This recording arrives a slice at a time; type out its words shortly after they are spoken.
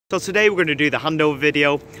So today we're going to do the handover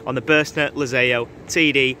video on the Burstner Lyseo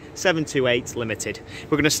TD 728 Limited.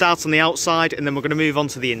 We're going to start on the outside and then we're going to move on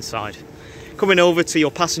to the inside. Coming over to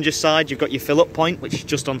your passenger side, you've got your fill up point, which is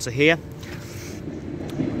just onto here.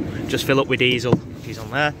 Just fill up with diesel, which is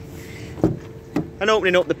on there. And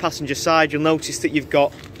opening up the passenger side, you'll notice that you've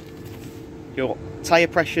got your tyre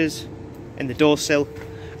pressures in the door sill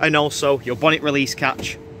and also your bonnet release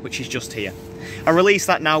catch, which is just here. I release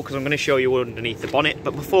that now because I'm going to show you underneath the bonnet,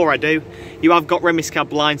 but before I do, you have got Remis cab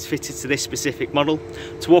blinds fitted to this specific model.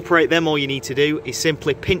 To operate them, all you need to do is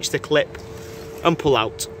simply pinch the clip and pull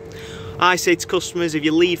out. I say to customers, if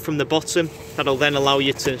you lead from the bottom, that'll then allow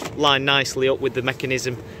you to line nicely up with the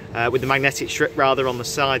mechanism, with the magnetic strip rather on the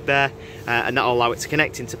side there, and that'll allow it to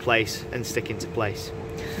connect into place and stick into place.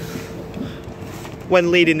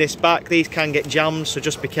 When leading this back, these can get jammed, so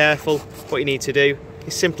just be careful. What you need to do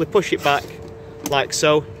is simply push it back like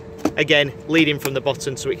so, again leading from the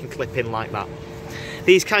bottom so it can clip in like that.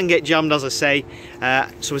 These can get jammed, as I say,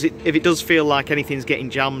 so if it does feel like anything's getting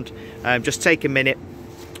jammed, just take a minute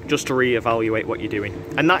just to re-evaluate what you're doing.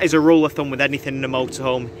 And that is a rule of thumb with anything in a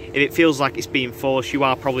motorhome. If it feels like it's being forced, you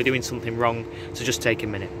are probably doing something wrong, so just take a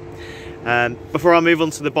minute. Before I move on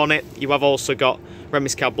to the bonnet, you have also got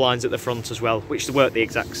Remis cab blinds at the front as well, which work the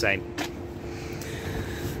exact same.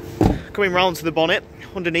 Coming round to the bonnet,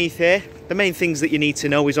 underneath here, the main things that you need to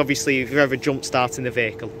know is obviously if you're ever jump starting the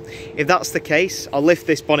vehicle. If that's the case, I'll lift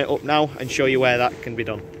this bonnet up now and show you where that can be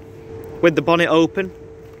done. With the bonnet open,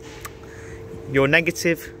 your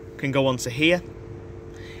negative can go onto here,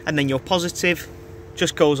 and then your positive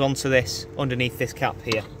just goes onto this, underneath this cap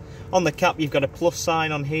here. On the cap you've got a plus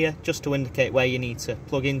sign on here just to indicate where you need to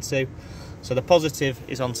plug into. So the positive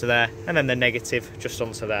is onto there, and then the negative just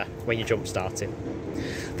onto there when you're jump starting.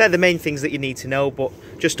 They're the main things that you need to know, but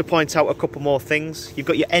just to point out a couple more things. You've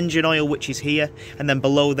got your engine oil, which is here, and then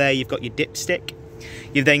below there you've got your dipstick.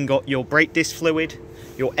 You've then got your brake disc fluid,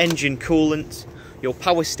 your engine coolant, your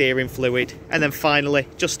power steering fluid, and then finally,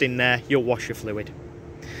 just in there, your washer fluid.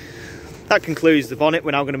 That concludes the bonnet.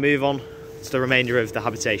 We're now going to move on to the remainder of the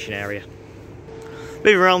habitation area.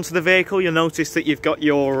 Moving around to the vehicle, you'll notice that you've got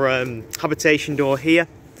your habitation door here,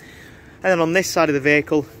 and then on this side of the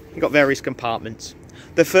vehicle you've got various compartments.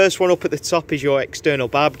 The first one up at the top is your external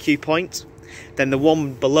barbecue point, then the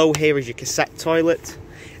one below here is your cassette toilet,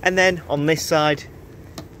 and then on this side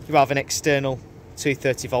you have an external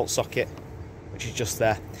 230 volt socket, which is just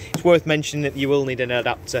there. It's worth mentioning that you will need an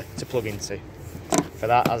adapter to plug into for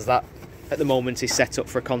that, as that at the moment is set up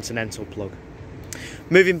for a continental plug.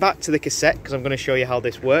 Moving back to the cassette, because I'm going to show you how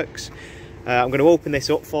this works. I'm going to open this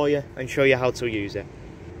up for you and show you how to use it.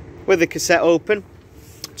 With the cassette open,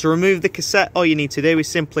 to remove the cassette, all you need to do is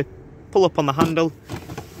simply pull up on the handle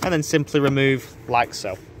and then simply remove like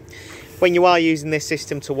so. When you are using this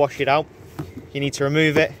system to wash it out, you need to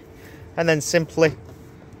remove it and then simply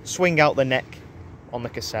swing out the neck on the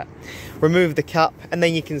cassette. Remove the cap, and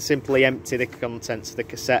then you can simply empty the contents of the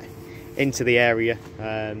cassette into the area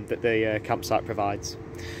that the campsite provides.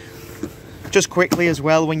 Just quickly as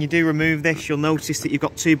well, when you do remove this, you'll notice that you've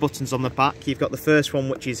got two buttons on the back. You've got the first one,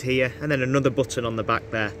 which is here, and then another button on the back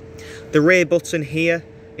there. The rear button here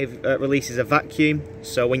releases a vacuum,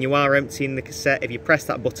 so when you are emptying the cassette, if you press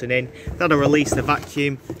that button in, that'll release the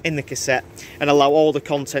vacuum in the cassette and allow all the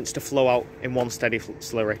contents to flow out in one steady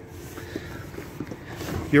slurry.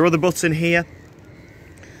 Your other button here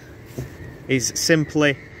is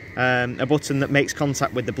simply a button that makes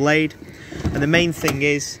contact with the blade, and the main thing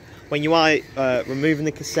is when you are removing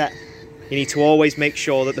the cassette, you need to always make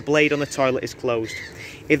sure that the blade on the toilet is closed.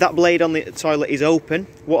 If that blade on the toilet is open,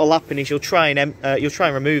 what will happen is you'll try and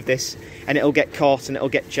remove this, and it'll get caught and it'll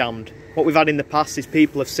get jammed. What we've had in the past is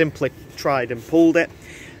people have simply tried and pulled it,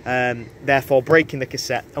 therefore breaking the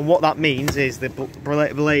cassette, and what that means is the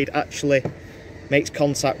blade actually makes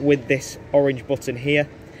contact with this orange button here,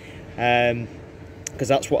 because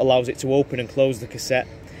that's what allows it to open and close the cassette,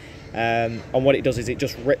 and what it does is it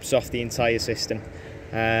just rips off the entire system.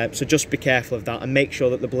 So just be careful of that and make sure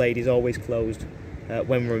that the blade is always closed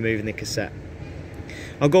when removing the cassette.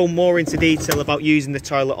 I'll go more into detail about using the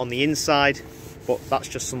toilet on the inside, but that's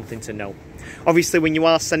just something to know. Obviously when you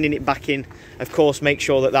are sending it back in, of course make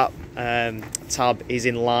sure that tab is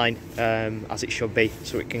in line as it should be,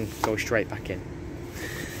 so it can go straight back in.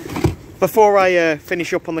 Before I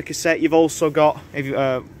finish up on the cassette, you've also got,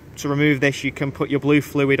 to remove this, you can put your blue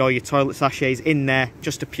fluid or your toilet sachets in there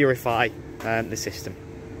just to purify the system.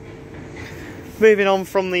 Moving on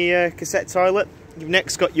from the cassette toilet, you've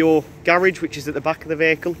next got your garage, which is at the back of the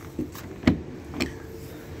vehicle,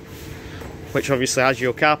 which obviously has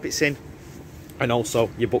your carpets in, and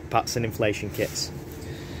also your book packs and inflation kits.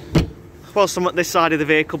 whilst I'm at this side of the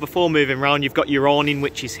vehicle, before moving around, you've got your awning,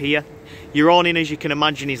 which is here. Your awning, as you can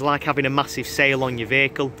imagine, is like having a massive sail on your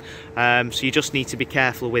vehicle, so you just need to be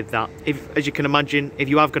careful with that. As you can imagine, if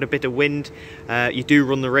you have got a bit of wind, you do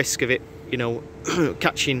run the risk of it, you know,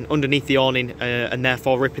 catching underneath the awning and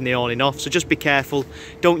therefore ripping the awning off. So just be careful,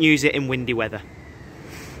 don't use it in windy weather.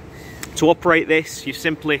 To operate this, you've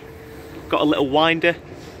simply got a little winder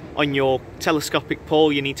on your telescopic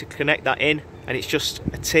pole. You need to connect that in, and it's just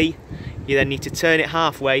a T. You then need to turn it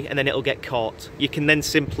halfway and then it'll get caught. You can then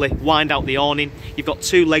simply wind out the awning. You've got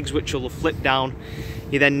two legs which will flip down.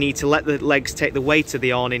 You then need to let the legs take the weight of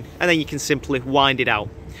the awning, and then you can simply wind it out.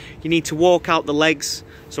 You need to walk out the legs,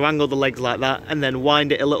 so angle the legs like that and then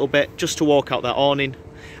wind it a little bit just to walk out that awning.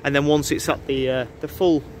 And then once it's at the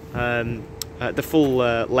full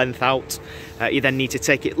length out, you then need to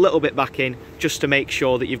take it a little bit back in just to make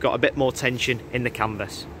sure that you've got a bit more tension in the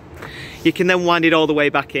canvas. You can then wind it all the way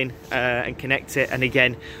back in and connect it, and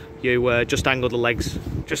again you just angle the legs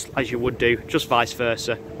just as you would do, just vice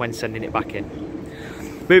versa when sending it back in.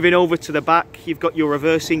 Moving over to the back, you've got your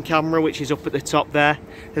reversing camera, which is up at the top there.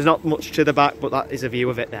 There's not much to the back, but that is a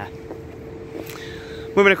view of it there.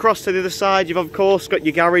 Moving across to the other side, you've of course got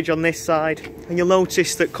your garage on this side, and you'll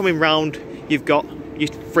notice that coming round you've got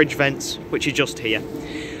your fridge vents, which are just here.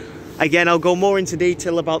 Again, I'll go more into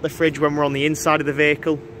detail about the fridge when we're on the inside of the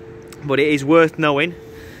vehicle, but it is worth knowing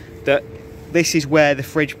that this is where the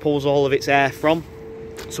fridge pulls all of its air from.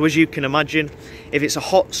 So as you can imagine, if it's a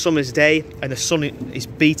hot summer's day and the sun is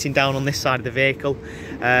beating down on this side of the vehicle,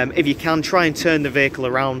 if you can, try and turn the vehicle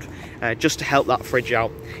around just to help that fridge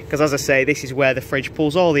out, because as I say, this is where the fridge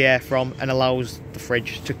pulls all the air from and allows the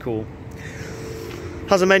fridge to cool.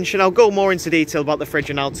 As I mentioned, I'll go more into detail about the fridge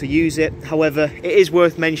and how to use it. However, it is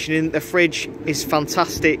worth mentioning the fridge is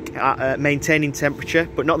fantastic at maintaining temperature,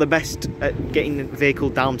 but not the best at getting the vehicle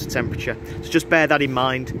down to temperature. So just bear that in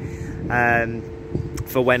mind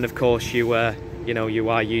for when, of course, you are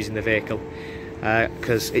using the vehicle,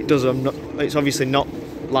 because it's obviously not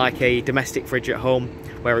like a domestic fridge at home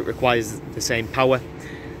where it requires the same power.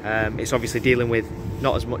 It's obviously dealing with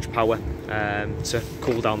not as much power to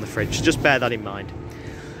cool down the fridge. So just bear that in mind.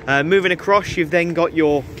 Moving across, you've then got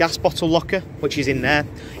your gas bottle locker, which is in there.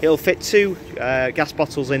 It'll fit two gas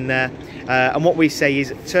bottles in there, and what we say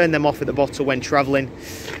is turn them off at the bottle when travelling,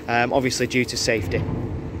 obviously due to safety.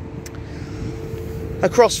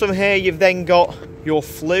 Across from here, you've then got your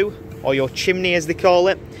flue, or your chimney as they call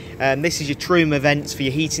it. This is your truma vents for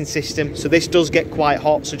your heating system, so this does get quite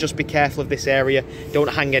hot, so just be careful of this area, don't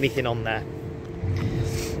hang anything on there.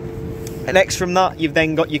 And next from that, you've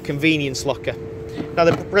then got your convenience locker. Now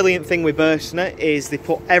the brilliant thing with Burstner is they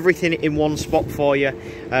put everything in one spot for you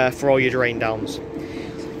for all your drain downs.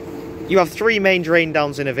 You have three main drain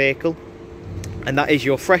downs in a vehicle, and that is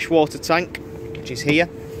your freshwater tank, which is here,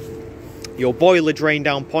 your boiler drain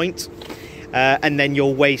down point, and then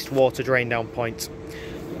your wastewater drain down point.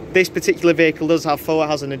 This particular vehicle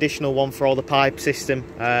has an additional one for all the pipe system,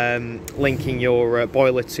 linking your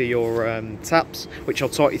boiler to your taps, which I'll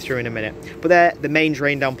talk you through in a minute. But they're the main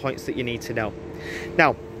drain down points that you need to know.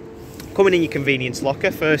 Now, coming in your convenience locker,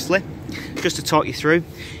 firstly, just to talk you through,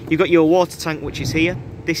 you've got your water tank, which is here.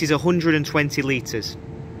 This is 120 litres.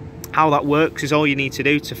 How that works is all you need to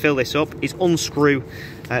do to fill this up is unscrew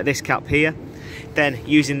this cap here. Then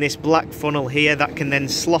using this black funnel here, that can then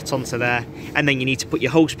slot onto there, and then you need to put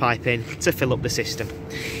your hose pipe in to fill up the system.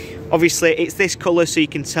 Obviously it's this colour so you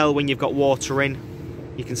can tell when you've got water in.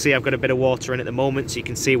 You can see I've got a bit of water in at the moment, so you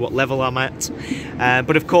can see what level I'm at.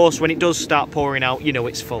 But of course when it does start pouring out, you know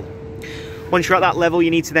it's full. Once you're at that level,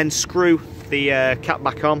 you need to then screw the cap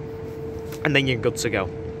back on, and then you're good to go.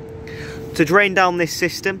 To drain down this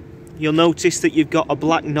system, you'll notice that you've got a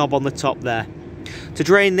black knob on the top there. To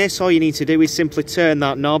drain this, all you need to do is simply turn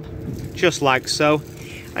that knob, just like so,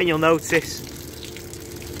 and you'll notice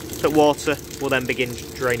that water will then begin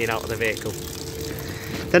draining out of the vehicle.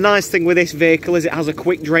 The nice thing with this vehicle is it has a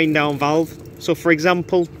quick drain down valve. So for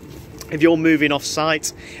example, if you're moving off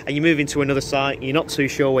site and you're moving to another site and you're not too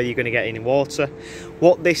sure whether you're going to get any water,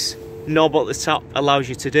 what this knob at the top allows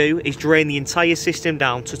you to do is drain the entire system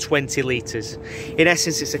down to 20 litres. In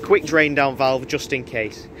essence, it's a quick drain down valve just in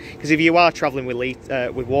case, because if you are travelling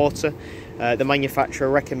with water, the manufacturer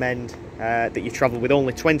recommend that you travel with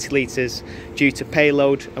only 20 litres due to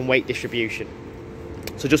payload and weight distribution.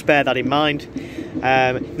 So just bear that in mind.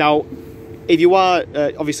 Now if you are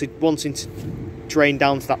obviously wanting to drain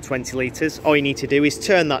down to that 20 litres, all you need to do is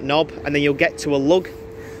turn that knob, and then you'll get to a lug.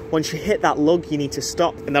 Once you hit that lug, you need to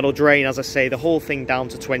stop, and that'll drain, as I say, the whole thing down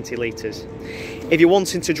to 20 litres. If you're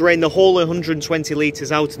wanting to drain the whole 120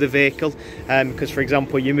 litres out of the vehicle, because for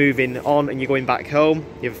example you're moving on and you're going back home,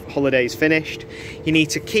 your holiday's finished, you need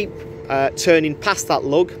to keep turning past that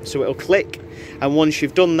lug so it'll click, and once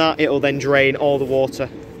you've done that it'll then drain all the water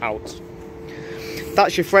out.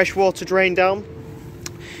 That's your fresh water drain down.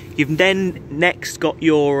 You've then next got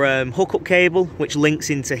your hookup cable, which links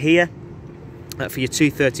into here for your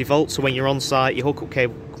 230 volts. So when you're on site, your hookup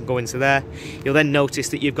cable can go into there. You'll then notice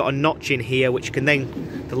that you've got a notch in here, which can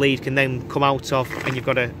then, the lead can then come out of, and you've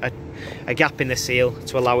got a gap in the seal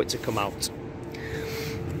to allow it to come out.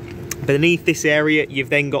 Beneath this area, you've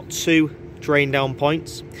then got two drain down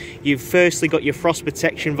points. You've firstly got your frost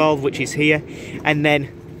protection valve, which is here, and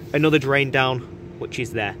then another drain down, which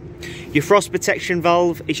is there. Your frost protection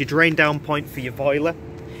valve is your drain down point for your boiler.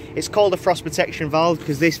 It's called a frost protection valve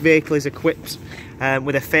because this vehicle is equipped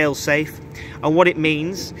with a fail safe, and what it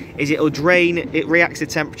means is it'll drain, it reacts to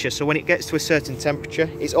temperature, so when it gets to a certain temperature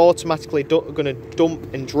it's automatically going to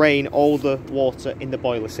dump and drain all the water in the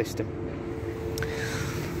boiler system.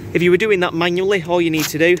 If you were doing that manually, all you need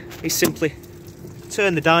to do is simply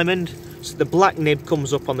turn the diamond so the black nib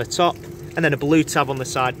comes up on the top, and then a blue tab on the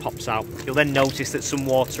side pops out. You'll then notice that some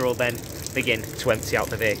water will then begin to empty out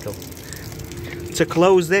the vehicle. To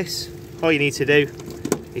close this, all you need to do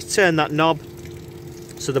is turn that knob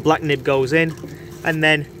so the black nib goes in, and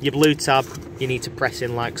then your blue tab you need to press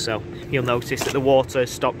in like so. You'll notice that the water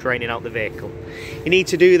has stopped draining out the vehicle. You need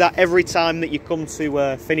to do that every time that you come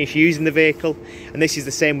to finish using the vehicle, and this is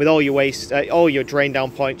the same with all your waste, all your drain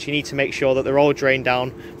down points. You need to make sure that they're all drained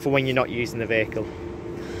down for when you're not using the vehicle.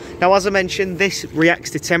 Now, as I mentioned, this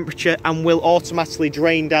reacts to temperature and will automatically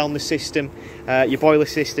drain down the system, your boiler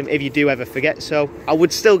system, if you do ever forget so. I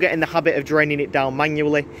would still get in the habit of draining it down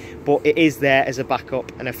manually, but it is there as a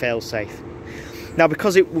backup and a fail-safe. Now,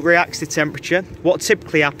 because it reacts to temperature, what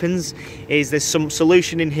typically happens is there's some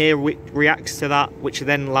solution in here which reacts to that, which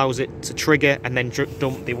then allows it to trigger and then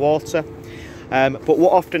dump the water. But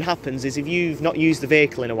what often happens is if you've not used the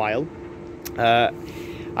vehicle in a while,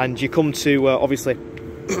 and you come to obviously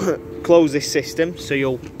close this system, so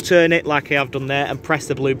you'll turn it like I have done there and press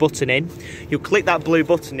the blue button in. You'll click that blue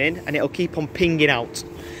button in and it'll keep on pinging out.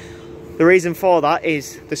 The reason for that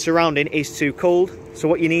is the surrounding is too cold, so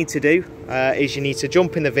what you need to do is you need to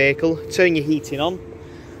jump in the vehicle, turn your heating on,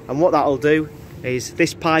 and what that'll do is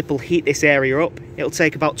this pipe will heat this area up. It'll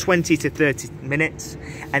take about 20 to 30 minutes,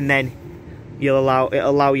 and then it'll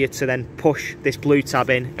allow you to then push this blue tab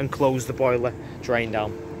in and close the boiler drain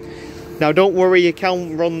down. Now, don't worry, you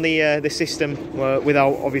can run the system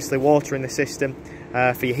without obviously water in the system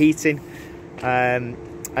for your heating, and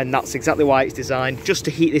that's exactly why it's designed, just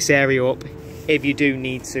to heat this area up if you do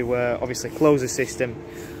need to obviously close the system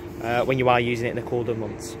when you are using it in the colder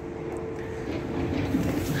months.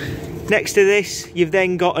 Next to this, you've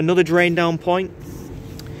then got another drain down point.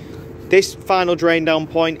 This final drain down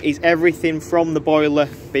point is everything from the boiler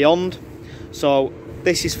beyond. So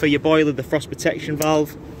this is for your boiler, the frost protection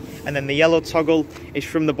valve, and then the yellow toggle is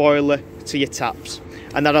from the boiler to your taps,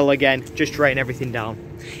 and that'll again just drain everything down.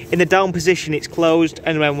 In the down position it's closed,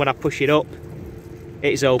 and then when I push it up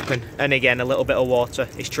it's open, and again a little bit of water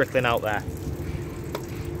is trickling out there.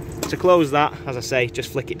 To close that, as I say,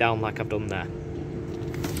 just flick it down like I've done there.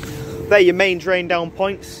 They're your main drain down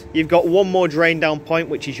points. You've got one more drain down point,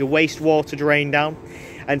 which is your wastewater drain down,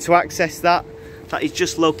 and to access that, that is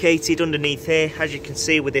just located underneath here, as you can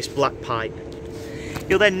see, with this black pipe.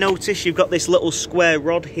 You'll then notice you've got this little square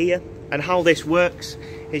rod here, and how this works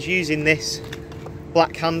is using this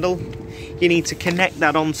black handle. You need to connect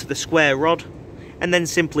that onto the square rod and then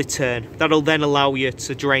simply turn. That'll then allow you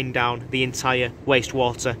to drain down the entire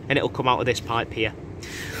wastewater, and it'll come out of this pipe here.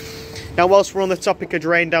 Now, whilst we're on the topic of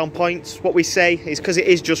drain down points, what we say is, because it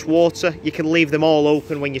is just water, you can leave them all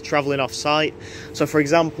open when you're travelling off site. So for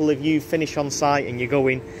example, if you finish on site and you're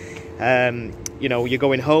going you're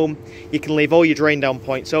going home, you can leave all your drain down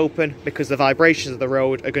points open, because the vibrations of the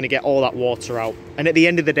road are going to get all that water out. And at the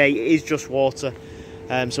end of the day, it is just water,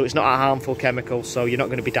 so it's not a harmful chemical, so you're not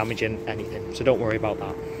going to be damaging anything, so don't worry about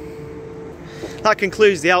that. That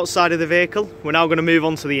concludes the outside of the vehicle. We're now going to move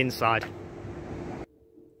on to the inside.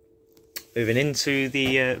 Moving into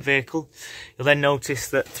the vehicle, you'll then notice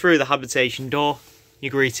that through the habitation door, you're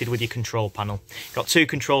greeted with your control panel. You've got two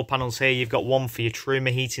control panels here. You've got one for your Truma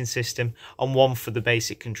heating system and one for the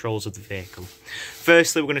basic controls of the vehicle.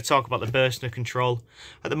 Firstly, we're going to talk about the Burstner control.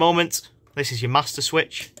 At the moment, this is your master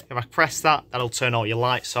switch. If I press that, that'll turn all your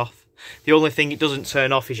lights off. The only thing it doesn't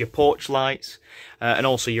turn off is your porch lights and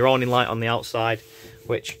also your awning light on the outside,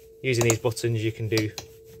 which using these buttons you can do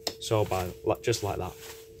so by just like that.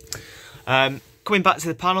 Coming back to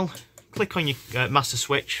the panel, click on your master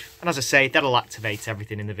switch, and as I say, that'll activate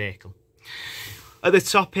everything in the vehicle. At the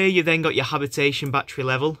top here, you've then got your habitation battery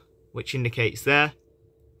level, which indicates there.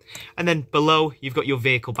 And then below, you've got your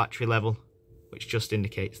vehicle battery level, which just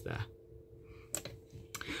indicates there.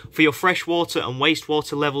 For your freshwater and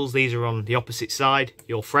wastewater levels, these are on the opposite side.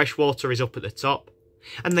 Your freshwater is up at the top,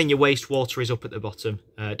 and then your wastewater is up at the bottom,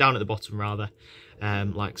 down at the bottom rather,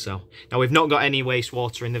 like so. Now we've not got any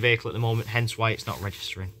wastewater in the vehicle at the moment, hence why it's not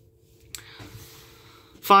registering.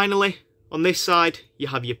 Finally, on this side, you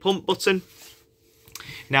have your pump button.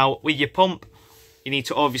 Now with your pump, you need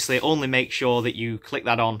to obviously only make sure that you click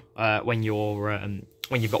that on when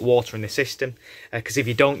you've got water in the system, because if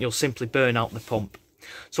you don't, you'll simply burn out the pump.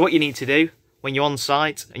 So what you need to do when you're on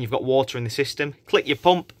site and you've got water in the system, click your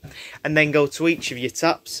pump and then go to each of your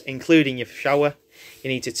taps, including your shower. You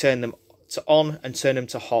need to turn them to on and turn them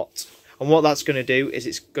to hot. And what that's going to do is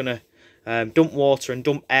it's going to dump water and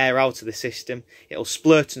dump air out of the system. It'll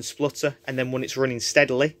splurt and splutter, and then when it's running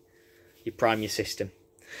steadily, you prime your system.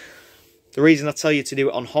 The reason I tell you to do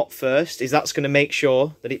it on hot first is that's going to make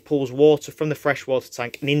sure that it pulls water from the freshwater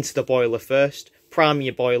tank and into the boiler first, priming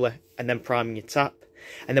your boiler and then priming your tap.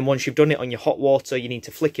 And then once you've done it on your hot water, you need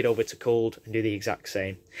to flick it over to cold and do the exact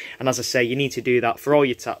same. And as I say, you need to do that for all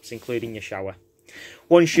your taps, including your shower.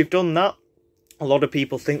 Once you've done that, a lot of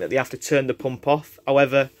people think that they have to turn the pump off.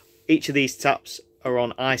 However, each of these taps are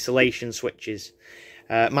on isolation switches.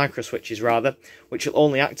 Micro switches rather, which will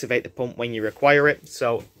only activate the pump when you require it.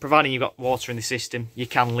 So providing you've got water in the system, you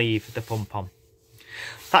can leave the pump on.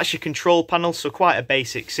 That's your control panel, so quite a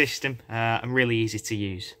basic system and really easy to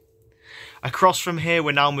use. Across from here,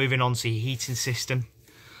 we're now moving on to your heating system.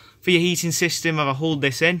 For your heating system, if I hold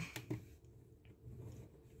this in,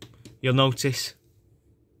 you'll notice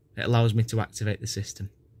it allows me to activate the system.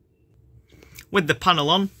 With the panel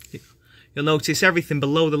on, you'll notice everything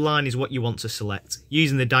below the line is what you want to select.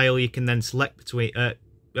 Using the dial, you can then select between,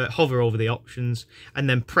 hover over the options and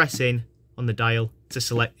then press in on the dial to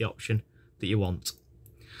select the option that you want.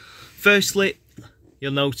 Firstly,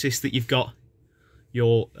 you'll notice that you've got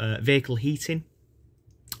your vehicle heating,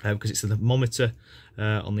 because it's a thermometer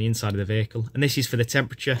on the inside of the vehicle, and this is for the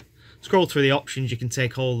temperature. Scroll through the options, you can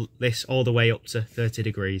take this all the way up to 30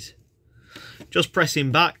 degrees. Just pressing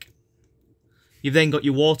back, you've then got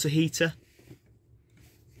your water heater.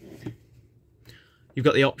 You've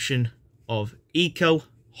got the option of Eco,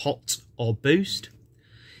 Hot or Boost.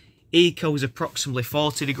 Eco is approximately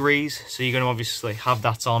 40 degrees, so you're going to obviously have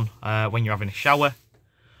that on when you're having a shower.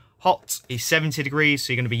 Hot is 70 degrees,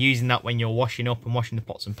 so you're going to be using that when you're washing up and washing the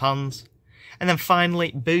pots and pans. And then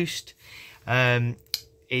finally, Boost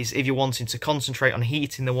is if you're wanting to concentrate on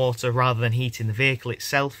heating the water rather than heating the vehicle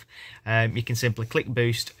itself. You can simply click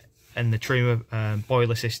Boost and the Truma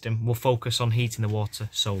boiler system will focus on heating the water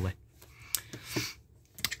solely.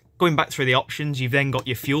 Going back through the options, you've then got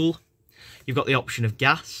your fuel. You've got the option of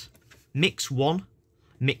gas, Mix 1,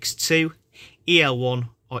 Mix 2, EL1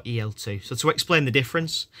 or EL2. So to explain the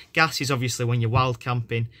difference, gas is obviously when you're wild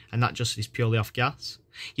camping and that just is purely off gas.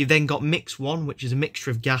 You've then got Mix 1, which is a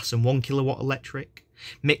mixture of gas and 1 kilowatt electric.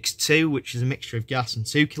 Mix 2, which is a mixture of gas and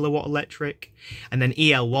 2 kilowatt electric. And then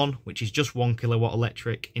EL1, which is just 1 kilowatt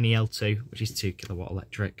electric, and EL2, which is 2 kilowatt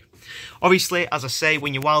electric. Obviously, as I say,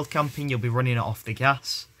 when you're wild camping, you'll be running it off the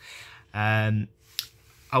gas.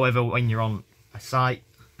 However, when you're on a site,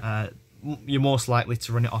 you're most likely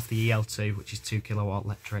to run it off the EL2, which is 2 kilowatt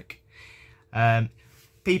electric.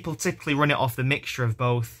 People typically run it off the mixture of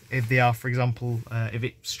both if they are, for example, if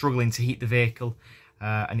it's struggling to heat the vehicle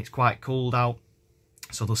and it's quite cold out.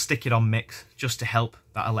 So they'll stick it on mix just to help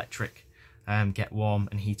that electric get warm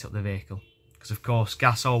and heat up the vehicle. Because of course,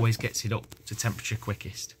 gas always gets it up to temperature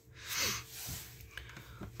quickest.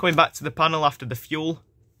 Coming back to the panel after the fuel,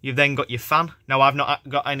 you've then got your fan. Now I've not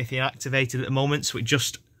got anything activated at the moment, so it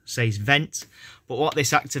just says vent. But what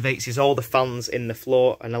this activates is all the fans in the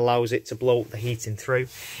floor and allows it to blow the heating through.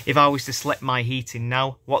 If I was to select my heating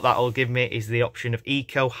now, what that will give me is the option of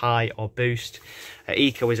Eco, High or Boost.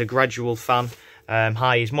 Eco is a gradual fan.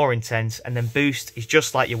 High is more intense, and then Boost is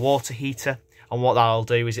just like your water heater. And what that'll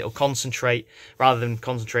do is it'll concentrate, rather than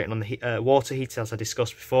concentrating on the water heater as I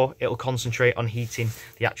discussed before, it'll concentrate on heating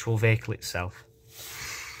the actual vehicle itself.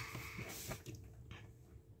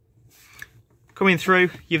 Coming through,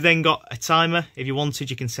 you've then got a timer. If you wanted,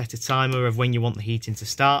 you can set a timer of when you want the heating to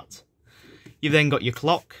start. You've then got your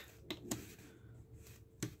clock.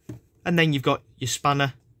 And then you've got your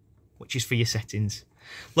spanner, which is for your settings.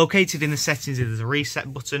 Located in the settings is a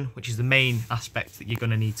reset button, which is the main aspect that you're going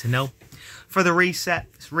to need to know. For the reset,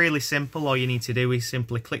 it's really simple. All you need to do is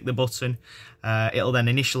simply click the button. It'll then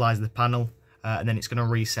initialize the panel, and then it's going to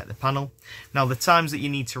reset the panel. Now the times that you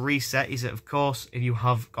need to reset is, of course, if you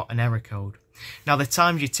have got an error code. Now the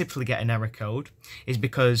times you typically get an error code is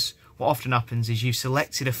because what often happens is you've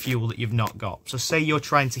selected a fuel that you've not got. So say you're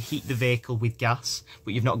trying to heat the vehicle with gas,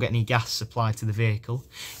 but you've not got any gas supplied to the vehicle.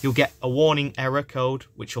 You'll get a warning error code,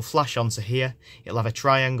 which will flash onto here. It'll have a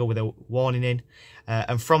triangle with a warning in.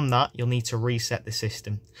 And from that, you'll need to reset the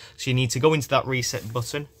system. So you need to go into that reset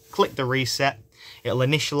button, click the reset. It'll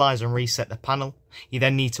initialize and reset the panel. You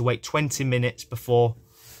then need to wait 20 minutes before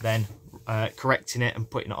then correcting it and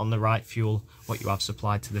putting it on the right fuel, what you have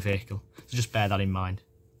supplied to the vehicle. So just bear that in mind.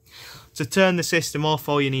 To turn the system off,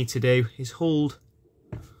 all you need to do is hold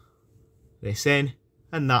this in,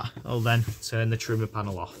 and that will then turn the trimmer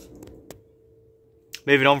panel off.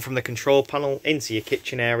 Moving on from the control panel into your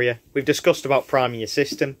kitchen area, we've discussed about priming your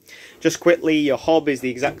system. Just quickly, your hob is the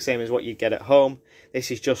exact same as what you get at home.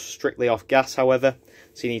 This is just strictly off gas, however,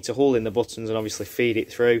 so you need to hold in the buttons and obviously feed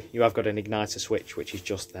it through. You have got an igniter switch, which is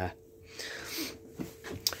just there.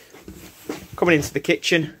 Coming into the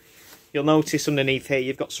kitchen, you'll notice underneath here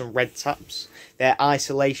you've got some red taps. They're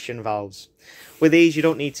isolation valves. With these, you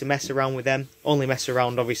don't need to mess around with them. Only mess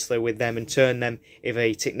around obviously with them and turn them if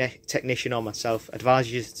a technician or myself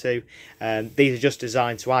advises you to. These are just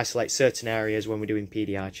designed to isolate certain areas when we're doing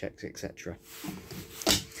PDI checks, etc.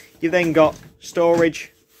 You've then got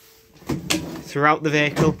storage throughout the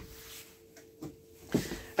vehicle,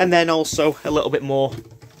 and then also a little bit more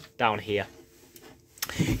down here.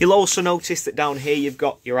 You'll also notice that down here you've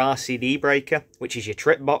got your RCD breaker, which is your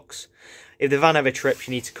trip box. If the van ever trips,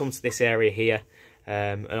 you need to come to this area here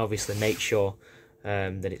and obviously make sure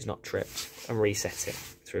that it's not tripped and reset it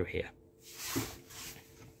through here.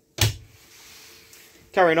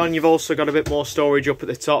 Carrying on, you've also got a bit more storage up at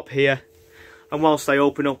the top here. And whilst I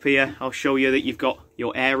open up here, I'll show you that you've got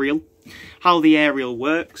your aerial. How the aerial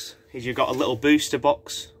works is you've got a little booster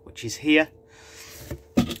box, which is here.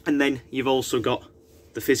 And then you've also got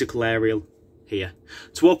the physical aerial here.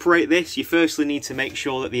 To operate this, you firstly need to make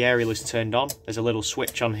sure that the aerial is turned on. There's a little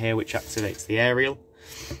switch on here which activates the aerial.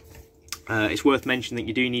 It's worth mentioning that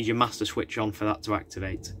you do need your master switch on for that to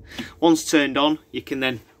activate. Once turned on, you can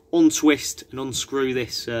then untwist and unscrew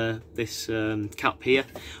this cap here,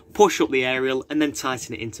 push up the aerial and then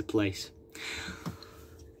tighten it into place.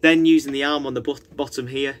 Then using the arm on the bottom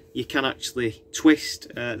here, you can actually twist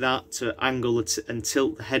that to angle and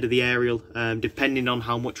tilt the head of the aerial, depending on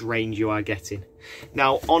how much range you are getting.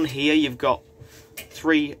 Now on here you've got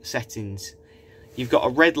 3 settings. You've got a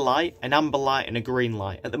red light, an amber light and a green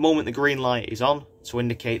light. At the moment the green light is on to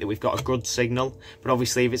indicate that we've got a good signal, but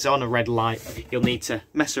obviously if it's on a red light you'll need to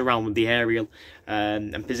mess around with the aerial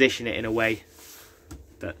and position it in a way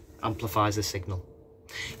that amplifies the signal.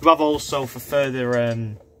 You have also, for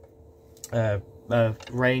further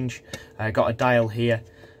range, got a dial here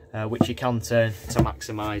which you can turn to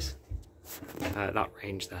maximise that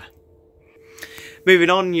range there. Moving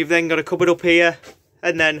on, you've then got a cupboard up here,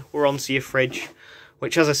 and then we're on to your fridge,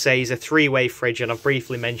 which, as I say, is a 3-way fridge, and I've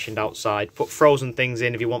briefly mentioned outside. Put frozen things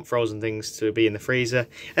in if you want frozen things to be in the freezer,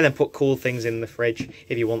 and then put cool things in the fridge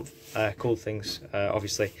if you want cool things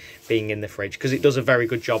obviously being in the fridge, because it does a very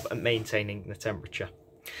good job at maintaining the temperature.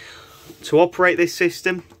 To operate this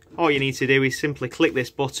system, all you need to do is simply click this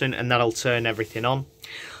button and that'll turn everything on.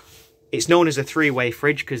 It's known as a 3-way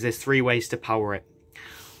fridge because there's 3 ways to power it.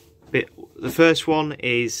 But the first one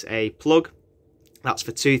is a plug. That's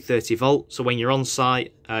for 230 volt. So when you're on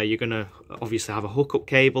site, you're going to obviously have a hookup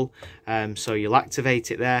cable. So you'll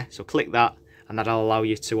activate it there. So click that and that'll allow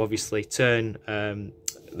you to obviously turn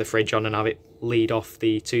the fridge on and have it lead off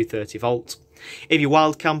the 230 volt. If you're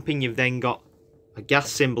wild camping, you've then got a gas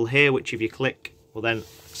symbol here, which if you click will then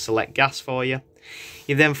select gas for you.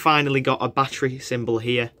 You've then finally got a battery symbol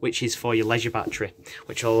here, which is for your leisure battery,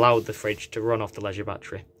 which will allow the fridge to run off the leisure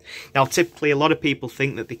battery. Now typically a lot of people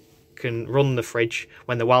think that they can run the fridge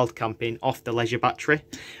when they're wild camping off the leisure battery,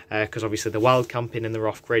 because obviously they're wild camping and they're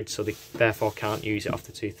off grid, so they therefore can't use it off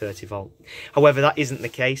the 230 volt. However, that isn't the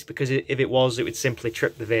case, because if it was, it would simply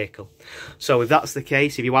trip the vehicle. So if that's the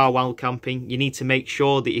case, if you are wild camping, you need to make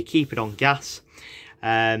sure that you keep it on gas.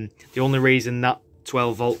 The only reason that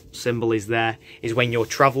 12 volt symbol is there is when you're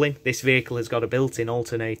traveling. This vehicle has got a built-in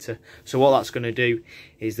alternator, so what that's going to do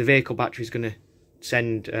is the vehicle battery is going to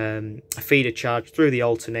send a feeder charge through the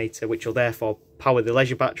alternator, which will therefore power the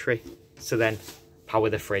leisure battery to then power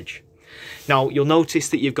the fridge. Now you'll notice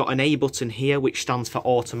that you've got an A button here which stands for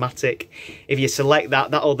automatic. If you select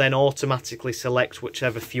that, that'll then automatically select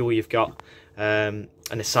whichever fuel you've got and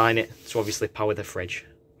assign it to obviously power the fridge,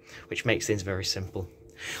 which makes things very simple.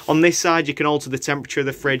 On this side you can alter the temperature of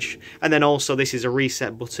the fridge, and then also this is a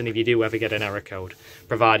reset button if you do ever get an error code,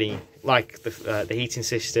 providing, like the heating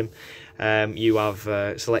system, you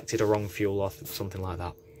have selected a wrong fuel or something like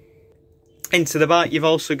that. Into the back you've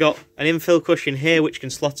also got an infill cushion here which can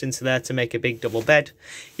slot into there to make a big double bed.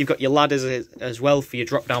 You've got your ladders as well for your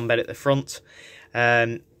drop down bed at the front,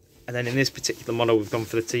 and then in this particular model we've gone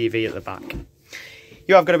for the TV at the back.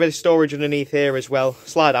 You have got a bit of storage underneath here as well,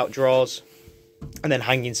 slide out drawers, and then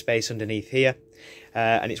hanging space underneath here.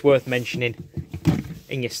 And it's worth mentioning,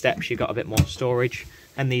 in your steps you've got a bit more storage,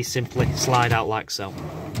 and these simply slide out like so.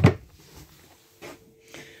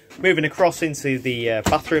 Moving across into the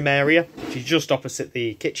bathroom area, which is just opposite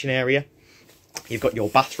the kitchen area, you've got your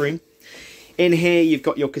bathroom. In here you've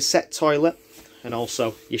got your cassette toilet and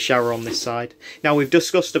also your shower on this side. Now we've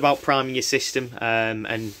discussed about priming your system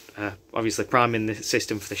and obviously priming the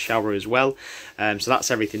system for the shower as well. So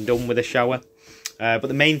that's everything done with the shower. But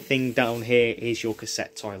the main thing down here is your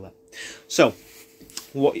cassette toilet. So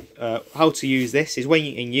how to use this is, when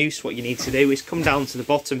you're in use, what you need to do is come down to the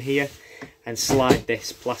bottom here and slide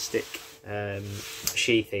this plastic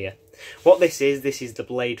sheath here. What this is the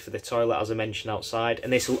blade for the toilet, as I mentioned outside,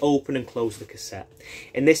 and this will open and close the cassette.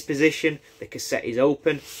 In this position the cassette is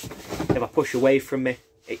open. If I push away from me,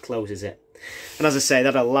 it closes it, and as I say,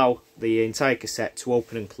 that'll allow the entire cassette to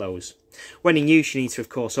open and close. When in use you need to of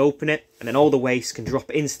course open it, and then all the waste can drop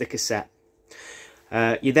into the cassette.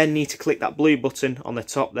 You then need to click that blue button on the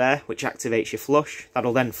top there, which activates your flush.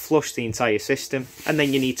 That'll then flush the entire system, and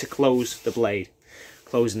then you need to close the blade,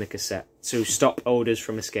 closing the cassette, to stop odours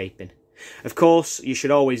from escaping. Of course, you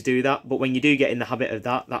should always do that, but when you do get in the habit of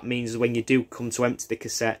that, that means when you do come to empty the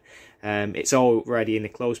cassette, it's already in a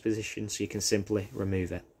closed position, so you can simply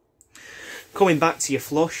remove it. Coming back to your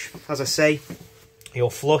flush, as I say,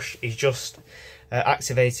 your flush is just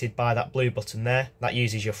activated by that blue button there. That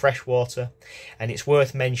uses your fresh water, and it's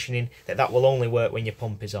worth mentioning that that will only work when your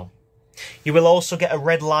pump is on. You will also get a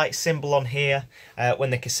red light symbol on here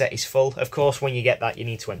when the cassette is full. Of course, when you get that, you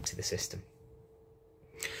need to empty the system.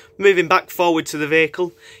 Moving back forward to the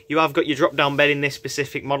vehicle, you have got your drop down bed in this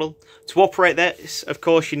specific model. To operate this, of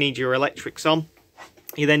course, you need your electrics on.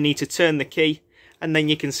 You then need to turn the key, and then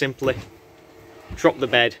you can simply drop the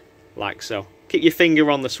bed like so. Keep your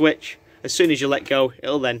finger on the switch. As soon as you let go,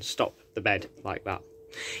 it'll then stop the bed like that.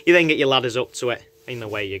 You then get your ladders up to it, and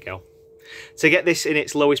away you go. To get this in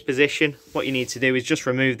its lowest position, what you need to do is just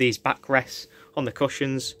remove these backrests on the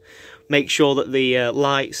cushions. Make sure that the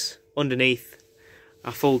lights underneath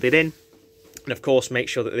are folded in, and of course make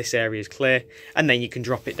sure that this area is clear, and then you can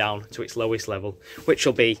drop it down to its lowest level, which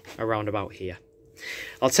will be around about here.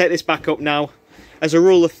 I'll take this back up now. As a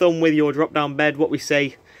rule of thumb with your drop down bed, what we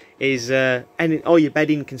say is all your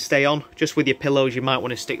bedding can stay on. Just with your pillows, you might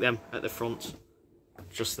want to stick them at the front,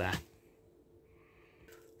 just there.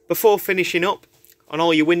 Before finishing up, on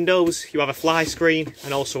all your windows you have a fly screen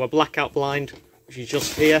and also a blackout blind, which is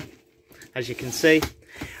just here, as you can see.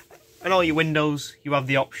 And all your windows, you have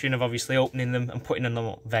the option of obviously opening them and putting them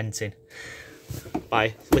on venting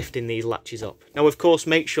by lifting these latches up. Now of course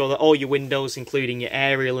make sure that all your windows, including your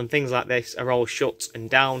aerial and things like this, are all shut and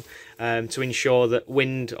down to ensure that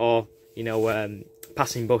wind or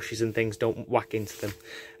passing bushes and things don't whack into them,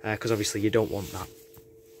 because obviously you don't want that.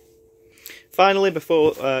 Finally,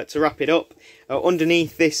 before to wrap it up,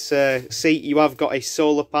 underneath this seat you have got a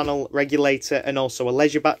solar panel regulator and also a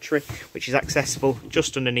leisure battery, which is accessible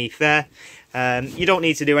just underneath there. You don't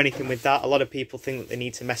need to do anything with that. A lot of people think that they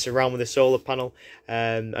need to mess around with a solar panel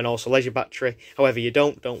and also leisure battery. However, you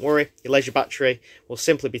don't worry. Your leisure battery will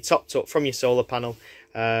simply be topped up from your solar panel,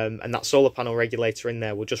 and that solar panel regulator in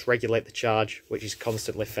there will just regulate the charge, which is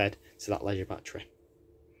constantly fed to that leisure battery.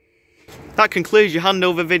 That concludes your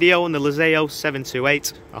handover video on the Lyseo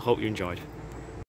 728. I hope you enjoyed.